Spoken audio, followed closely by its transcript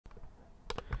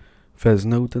There's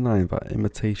no denying that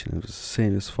imitation is a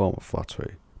serious form of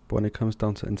flattery, but when it comes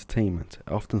down to entertainment,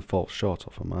 it often falls short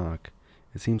of the mark.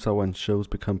 It seems that when shows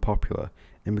become popular,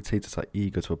 imitators are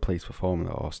eager to replace the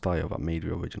formula or style that made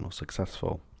the original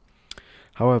successful.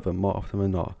 However, more often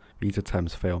than not, these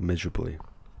attempts fail miserably.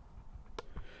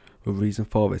 The reason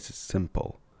for this is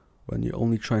simple. When you're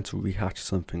only trying to rehash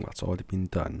something that's already been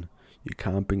done, you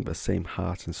can't bring the same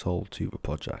heart and soul to the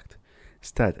project.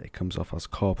 Instead, it comes off as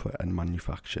corporate and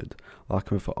manufactured,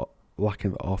 lacking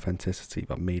the authenticity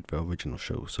that made the original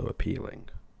show so appealing.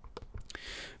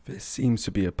 This seems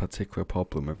to be a particular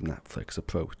problem with Netflix's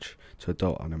approach to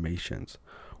adult animations.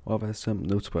 While there are some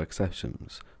notable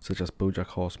exceptions, such as BoJack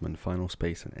Horseman, Final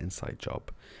Space and Inside Job,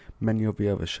 many of the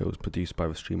other shows produced by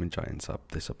the streaming giants are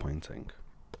disappointing.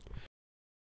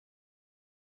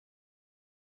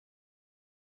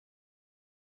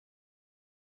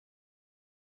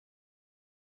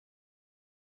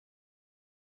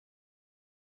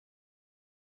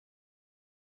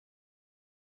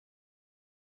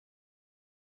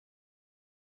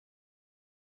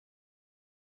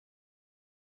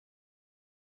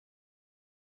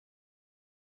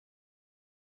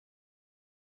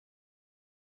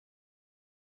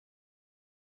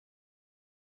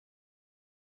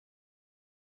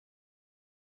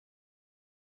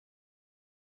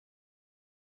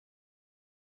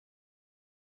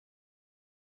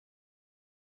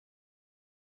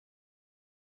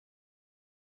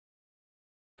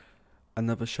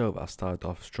 Another show that started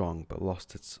off strong but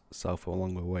lost itself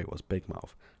along the way was Big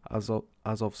Mouth. As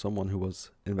of someone who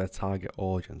was in their target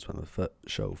audience when the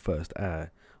show first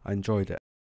aired, I enjoyed it